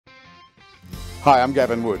Hi, I'm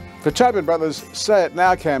Gavin Wood. For Tobin Brothers Say It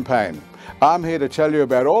Now campaign, I'm here to tell you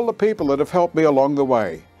about all the people that have helped me along the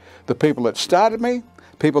way. The people that started me,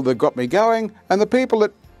 people that got me going, and the people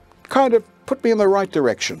that kind of put me in the right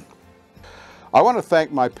direction. I want to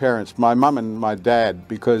thank my parents, my mum and my dad,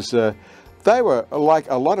 because they were like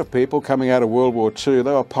a lot of people coming out of World War II.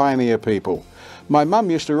 They were pioneer people. My mum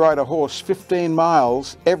used to ride a horse 15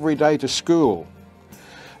 miles every day to school,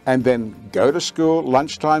 and then go to school,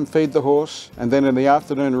 lunchtime feed the horse, and then in the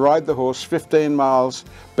afternoon ride the horse 15 miles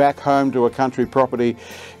back home to a country property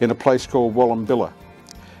in a place called Wallumbilla.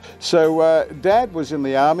 So Dad was in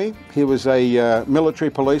the army. He was a military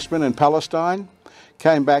policeman in Palestine,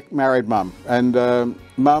 came back, married Mum, and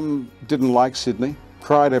Mum didn't like Sydney,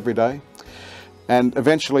 cried every day, and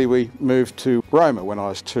eventually we moved to Roma when I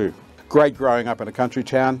was 2. Great growing up in a country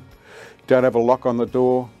town, don't have a lock on the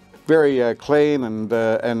door, very clean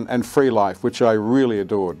and free life, which I really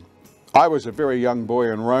adored. I was a very young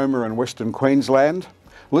boy in Roma in Western Queensland,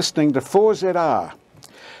 listening to 4ZR,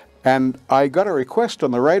 and I got a request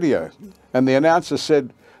on the radio, and the announcer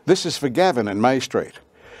said, "This is for Gavin in May Street."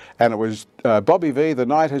 And it was Bobby V, The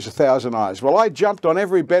Night Has a Thousand Eyes. Well, I jumped on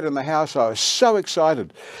every bed in the house. I was so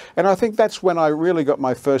excited. And I think that's when I really got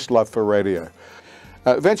my first love for radio.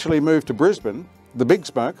 Eventually moved to Brisbane, the big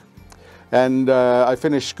smoke. And I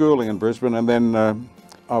finished schooling in Brisbane, and then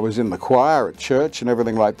I was in the choir at church and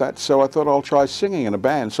everything like that. So I thought I'll try singing in a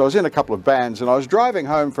band. So I was in a couple of bands, and I was driving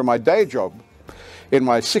home from my day job in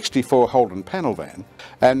my 64 Holden panel van.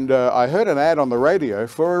 And I heard an ad on the radio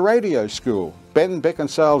for a radio school, Ben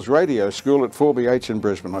Beckinsale's radio school at 4BH in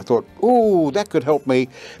Brisbane. I thought, ooh, that could help me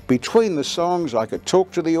between the songs. I could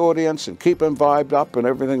talk to the audience and keep them vibed up and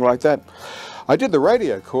everything like that. I did the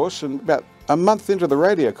radio course, and about a month into the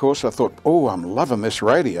radio course, I thought, oh, I'm loving this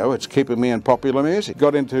radio. It's keeping me in popular music.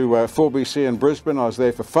 Got into 4BC in Brisbane. I was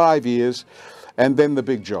there for 5 years. And then the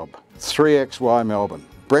big job, 3XY Melbourne.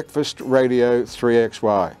 Breakfast Radio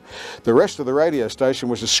 3XY. The rest of the radio station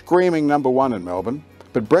was a screaming #1 in Melbourne,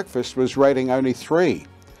 but Breakfast was rating only 3.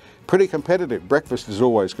 Pretty competitive. Breakfast is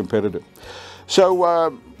always competitive.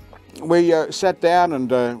 So we sat down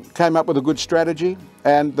and came up with a good strategy,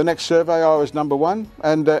 and the next survey I was #1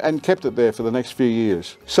 and kept it there for the next few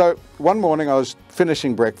years. So one morning I was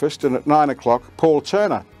finishing breakfast, and at 9 o'clock Paul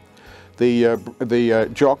Turner, the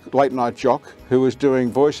jock, late night jock, who was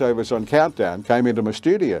doing voiceovers on Countdown, came into my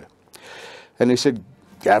studio, and he said,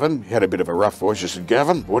 "Gavin," he had a bit of a rough voice, he said,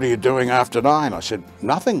 "Gavin, what are you doing after 9? I said,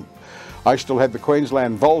 "Nothing." I still had the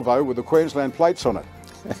Queensland Volvo with the Queensland plates on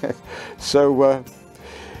it. So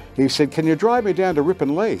he said, "Can you drive me down to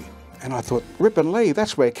Ripponlea?" And I thought, Ripponlea,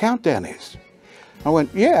 that's where Countdown is. I went,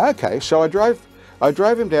 yeah, okay. So I drove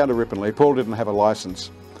him down to Ripponlea. Paul didn't have a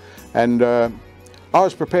license, and I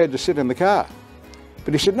was prepared to sit in the car,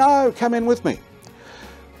 but he said, "No, come in with me."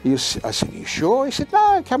 I said, "You sure?" He said,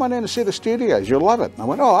 "No, come on in and see the studios. You'll love it." And I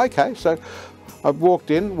went, "Oh, okay." So I walked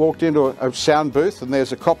into a sound booth, and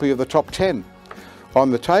there's a copy of the top 10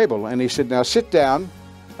 on the table. And he said, "Now sit down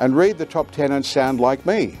and read the top 10 and sound like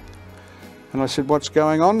me." And I said, "What's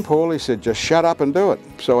going on, Paul?" He said, "Just shut up and do it."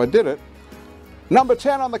 So I did it.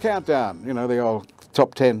 #10 on the countdown, you know, the old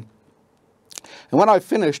top 10. And when I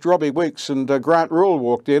finished, Robbie Weeks and Grant Rule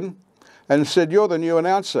walked in and said, "You're the new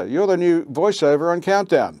announcer. You're the new voiceover on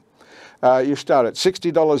Countdown. You start at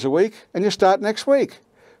 $60 a week, and you start next week."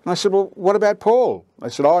 And I said, "Well, what about Paul?" They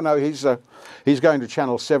said, "Oh, no, he's going to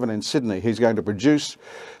Channel 7 in Sydney. He's going to produce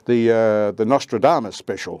the Nostradamus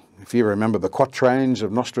special." If you remember the quatrains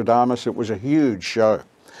of Nostradamus, it was a huge show.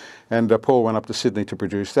 And Paul went up to Sydney to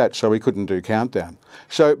produce that, so he couldn't do Countdown.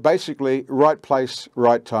 So basically, right place,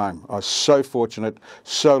 right time. I was so fortunate,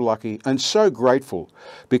 so lucky, and so grateful,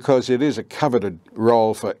 because it is a coveted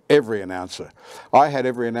role for every announcer. I had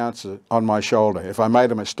every announcer on my shoulder. If I made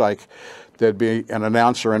a mistake, there'd be an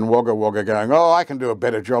announcer in Wagga Wagga going, "Oh, I can do a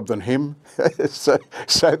better job than him." so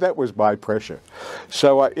that was my pressure.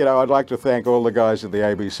 So, you know, I'd like to thank all the guys at the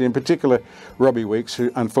ABC, in particular Robbie Weeks, who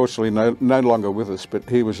unfortunately no longer with us, but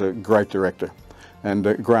he was a great director,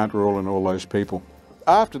 and Grant Rule and all those people.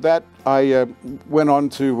 After that, I went on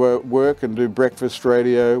to work and do breakfast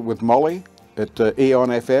radio with Molly at Eon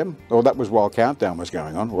FM. Well, that was while Countdown was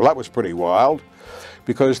going on. Well, that was pretty wild,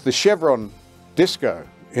 because the Chevron Disco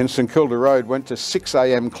in St Kilda Road went to 6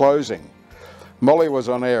 a.m. closing. Molly was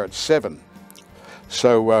on air at 7.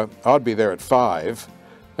 So I'd be there at 5,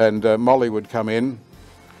 and Molly would come in,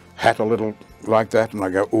 hat a little like that, and I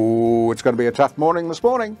go, "Ooh, it's going to be a tough morning this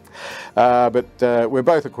morning." But we're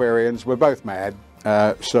both Aquarians, we're both mad,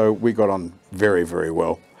 so we got on very, very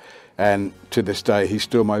well. And to this day, he's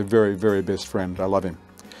still my very, very best friend. I love him.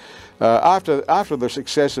 After the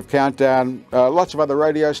success of Countdown, lots of other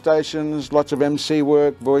radio stations, lots of MC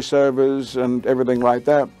work, voiceovers and everything like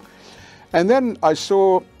that. And then I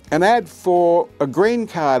saw an ad for a green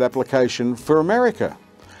card application for America.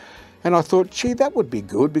 And I thought, gee, that would be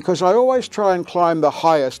good, because I always try and climb the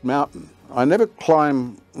highest mountain. I never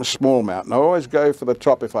climb a small mountain. I always go for the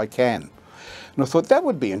top if I can. And I thought that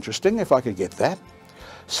would be interesting if I could get that.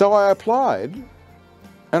 So I applied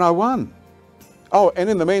and I won. Oh, and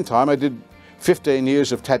in the meantime, I did 15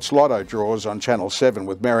 years of Tats Lotto draws on Channel 7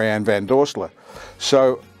 with Marianne Van Dorsler.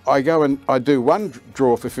 So I go and I do one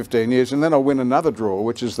draw for 15 years and then I win another draw,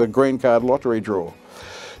 which is the green card lottery draw.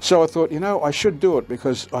 So I thought, you know, I should do it,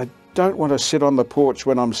 because I don't want to sit on the porch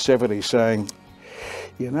when I'm 70 saying,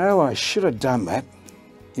 you know, I should have done that.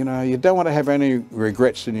 You know, you don't want to have any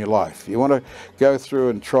regrets in your life. You want to go through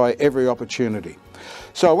and try every opportunity.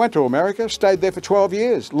 So I went to America, stayed there for 12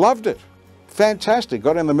 years, loved it. Fantastic.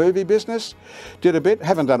 Got in the movie business, did a bit,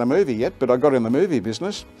 haven't done a movie yet, but I got in the movie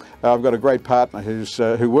business. I've got a great partner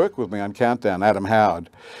who worked with me on Countdown, Adam Howard.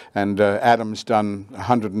 And Adam's done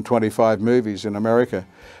 125 movies in America,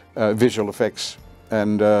 visual effects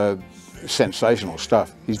and sensational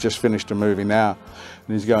stuff. He's just finished a movie now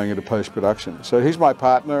and he's going into post-production. So he's my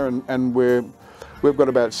partner, and we've got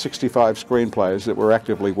about 65 screenplays that we're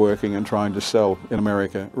actively working and trying to sell in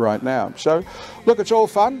America right now. So look, it's all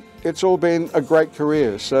fun. It's all been a great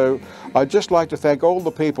career. So I'd just like to thank all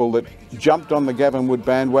the people that jumped on the Gavin Wood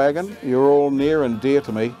bandwagon. You're all near and dear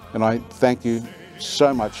to me, and I thank you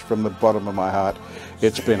so much from the bottom of my heart.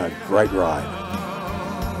 It's been a great ride.